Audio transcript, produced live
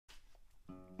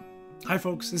Hi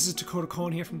folks, this is Takota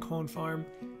Coen here from Coen Farm.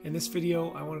 In this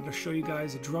video, I wanted to show you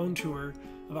guys a drone tour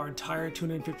of our entire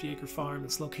 250-acre farm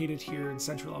that's located here in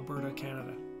central Alberta,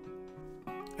 Canada.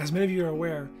 As many of you are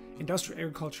aware, industrial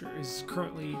agriculture is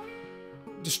currently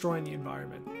destroying the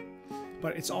environment,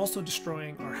 but it's also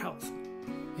destroying our health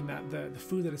in that the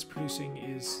food that it's producing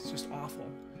is just awful.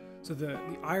 So the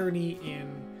irony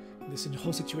in this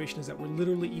whole situation is that we're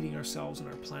literally eating ourselves and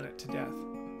our planet to death.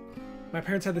 My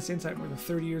parents had this insight more than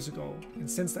 30 years ago, and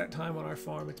since that time on our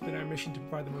farm, it's been our mission to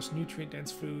provide the most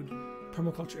nutrient-dense food,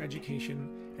 permaculture education,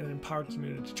 and an empowered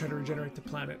community to try to regenerate the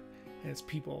planet and its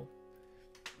people.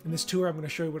 In this tour, I'm going to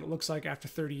show you what it looks like after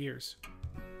 30 years.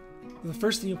 The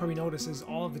first thing you'll probably notice is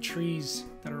all of the trees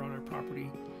that are on our property.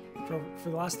 For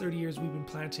the last 30 years, we've been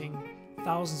planting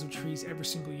thousands of trees every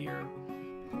single year.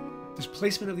 The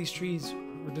placement of these trees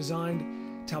were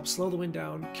designed to help slow the wind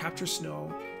down, capture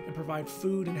snow, and provide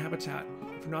food and habitat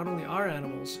for not only our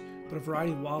animals, but a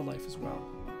variety of wildlife as well.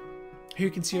 Here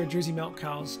you can see our Jersey milk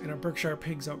cows and our Berkshire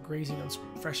pigs out grazing on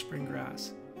fresh spring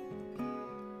grass.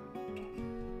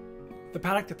 The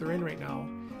paddock that they're in right now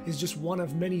is just one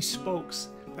of many spokes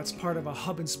that's part of a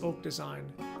hub and spoke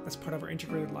design that's part of our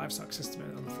integrated livestock system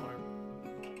on the farm.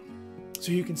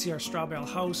 So you can see our straw bale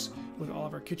house with all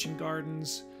of our kitchen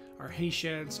gardens, our hay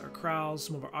sheds, our corrals,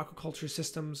 some of our aquaculture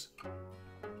systems.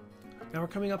 Now we're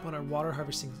coming up on our water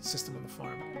harvesting system on the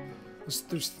farm. Those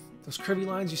curvy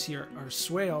lines you see are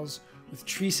swales with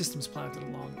tree systems planted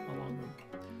along them.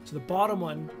 So the bottom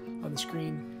one on the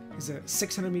screen is a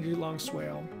 600 meter long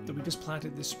swale that we just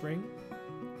planted this spring.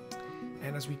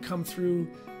 And as we come through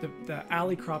the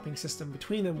alley cropping system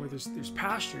between them where there's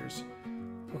pastures,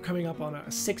 we're coming up on a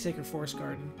 6-acre forest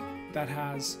garden that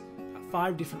has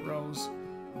 5 different rows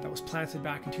that was planted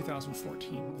back in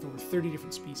 2014 with over 30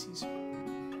 different species.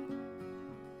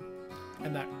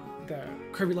 And the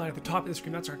curvy line at the top of the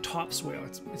screen, that's our top swale.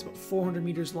 It's about 400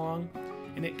 meters long,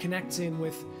 and it connects in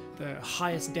with the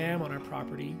highest dam on our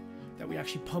property that we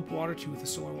actually pump water to with a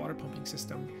solar water pumping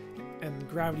system and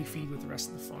gravity feed with the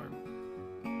rest of the farm.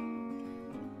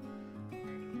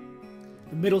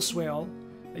 The middle swale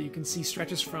that you can see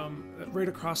stretches from right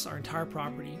across our entire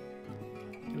property,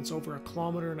 and it's over 1.5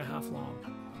 kilometers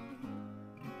long.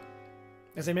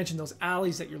 As I mentioned, those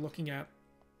alleys that you're looking at,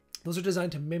 those are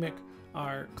designed to mimic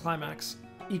our climax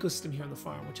ecosystem here on the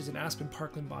farm, which is an aspen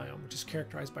parkland biome, which is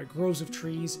characterized by groves of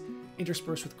trees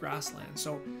interspersed with grassland.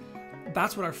 So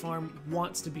that's what our farm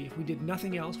wants to be. If we did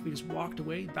nothing else, if we just walked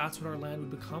away, that's what our land would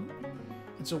become.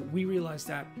 And so we realized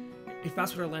that if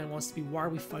that's what our land wants to be, why are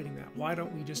we fighting that? Why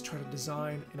don't we just try to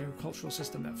design an agricultural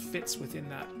system that fits within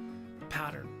that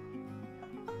pattern?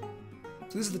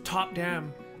 So this is the top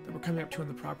dam that we're coming up to on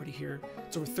the property here.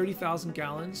 It's over 30,000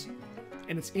 gallons,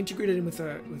 and it's integrated in with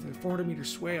a 400 meter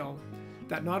swale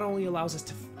that not only allows us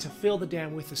to fill the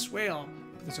dam with the swale,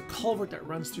 but there's a culvert that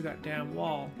runs through that dam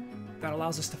wall that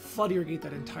allows us to flood irrigate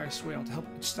that entire swale to help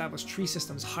establish tree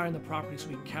systems high on the property so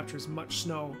we can capture as much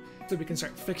snow so we can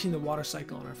start fixing the water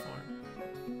cycle on our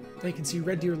farm. Now you can see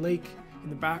Red Deer Lake in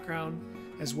the background,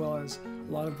 as well as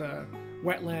a lot of the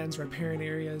wetlands, riparian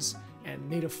areas, and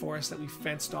native forests that we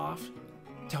fenced off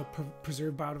to help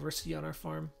preserve biodiversity on our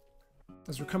farm.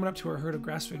 As we're coming up to our herd of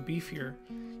grass-fed beef here,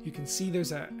 you can see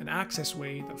there's an access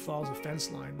way that follows a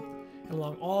fence line. And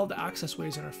along all the access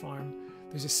ways on our farm,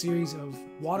 there's a series of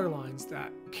water lines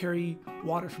that carry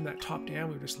water from that top dam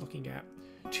we were just looking at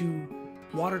to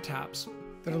water taps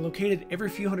that are located every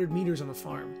few hundred meters on the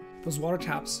farm. Those water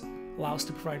taps allow us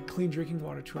to provide clean drinking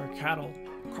water to our cattle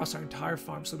across our entire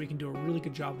farm so we can do a really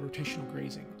good job of rotational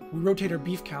grazing. We rotate our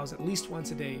beef cows at least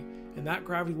once a day, and that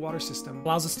gravity water system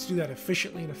allows us to do that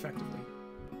efficiently and effectively.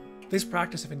 This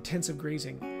practice of intensive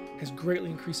grazing has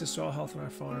greatly increased the soil health on our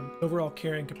farm, the overall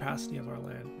carrying capacity of our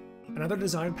land. Another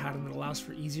design pattern that allows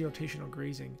for easy rotational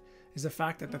grazing is the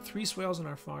fact that the 3 swales on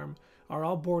our farm are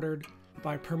all bordered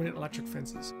by permanent electric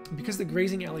fences. And because the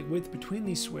grazing alley width between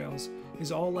these swales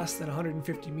is all less than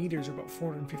 150 meters or about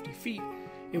 450 feet,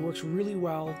 it works really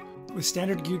well with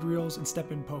standard geared reels and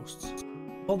step-in posts.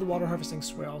 All the water harvesting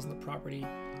swales on the property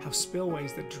have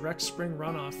spillways that direct spring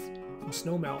runoff from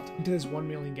snowmelt into this 1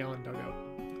 million gallon dugout.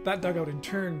 That dugout in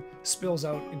turn spills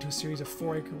out into a series of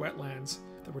 4-acre wetlands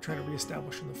that we're trying to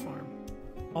reestablish on the farm.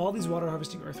 All these water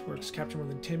harvesting earthworks capture more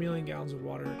than 10 million gallons of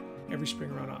water every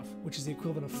spring runoff, which is the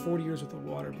equivalent of 40 years worth of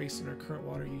water based on our current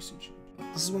water usage.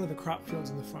 This is one of the crop fields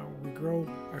on the farm where we grow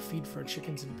our feed for our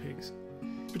chickens and pigs.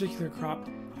 This particular crop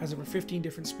has over 15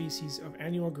 different species of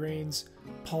annual grains,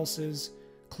 pulses,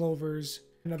 clovers,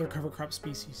 and other cover crop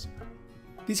species.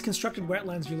 These constructed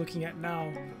wetlands you're looking at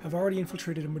now have already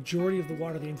infiltrated a majority of the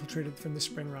water they infiltrated from the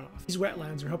spring runoff. These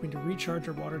wetlands are helping to recharge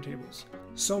our water tables,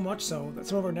 So much so that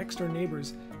some of our next door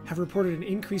neighbors have reported an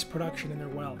increased production in their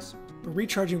wells. But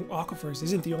recharging aquifers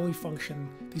isn't the only function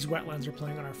these wetlands are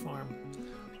playing on our farm.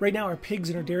 Right now our pigs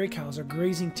and our dairy cows are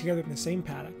grazing together in the same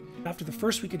paddock. After the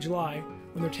first week of July,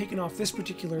 when they're taken off this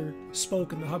particular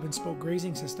spoke in the hub and spoke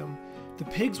grazing system, the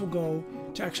pigs will go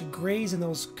to actually graze in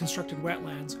those constructed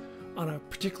wetlands on a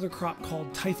particular crop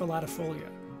called Typha latifolia,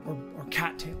 or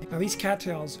cattail. Now these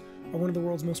cattails are one of the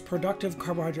world's most productive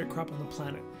carbohydrate crop on the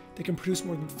planet. They can produce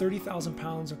more than 30,000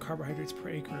 pounds of carbohydrates per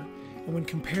acre, and when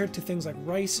compared to things like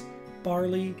rice,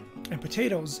 barley, and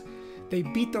potatoes, they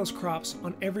beat those crops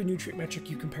on every nutrient metric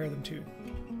you compare them to.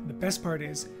 And the best part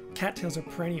is, cattails are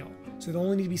perennial, so they'll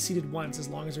only need to be seeded once as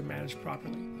long as they're managed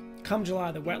properly. Come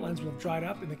July, the wetlands will have dried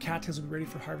up and the cattails will be ready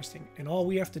for harvesting, and all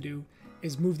we have to do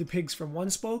is move the pigs from one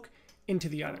spoke into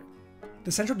the other.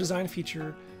 The central design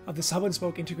feature of this hub and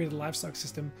spoke integrated livestock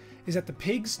system is that the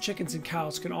pigs, chickens, and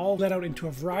cows can all let out into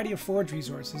a variety of forage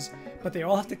resources, but they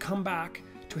all have to come back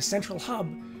to a central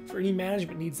hub for any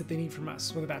management needs that they need from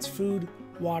us, whether that's food,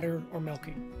 water, or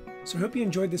milking. So I hope you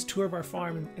enjoyed this tour of our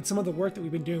farm and some of the work that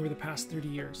we've been doing over the past 30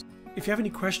 years. If you have any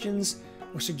questions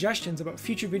or suggestions about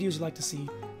future videos you'd like to see,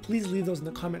 please leave those in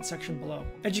the comment section below.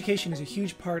 Education is a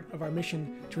huge part of our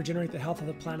mission to regenerate the health of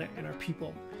the planet and our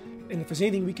people. And if there's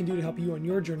anything we can do to help you on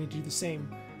your journey to do the same,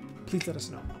 please let us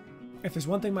know. If there's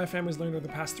one thing my family's learned over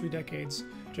the past 3 decades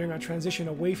during our transition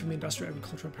away from the industrial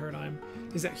agricultural paradigm,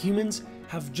 is that humans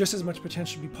have just as much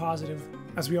potential to be positive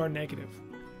as we are negative.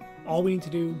 All we need to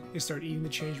do is start eating the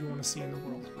change we want to see in the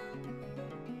world.